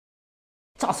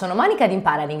Ciao, sono Monica di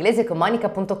Impara l'inglese con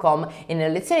Monica.com e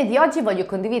nella lezione di oggi voglio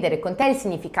condividere con te il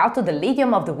significato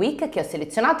dell'idiom of the week che ho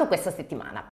selezionato questa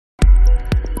settimana.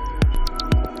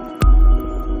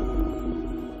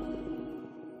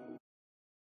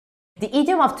 The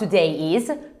idiom of today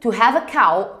is to have a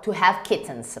cow, to have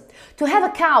kittens. To have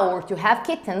a cow or to have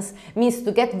kittens means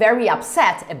to get very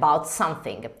upset about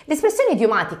something. L'espressione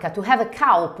idiomatica to have a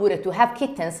cow oppure to have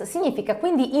kittens significa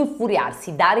quindi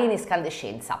infuriarsi, dare in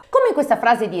escandescenza. Come in questa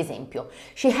frase di esempio.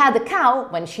 She had a cow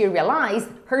when she realized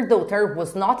her daughter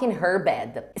was not in her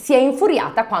bed. Si è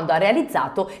infuriata quando ha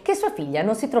realizzato che sua figlia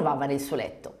non si trovava nel suo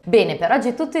letto. Bene, per oggi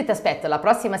è tutto e ti aspetto la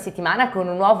prossima settimana con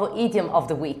un nuovo idiom of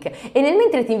the week e nel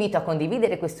mentre ti invito a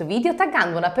condividere questo video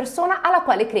taggando una persona alla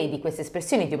quale credi questa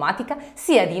espressione idiomatica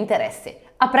sia di interesse.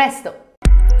 A presto!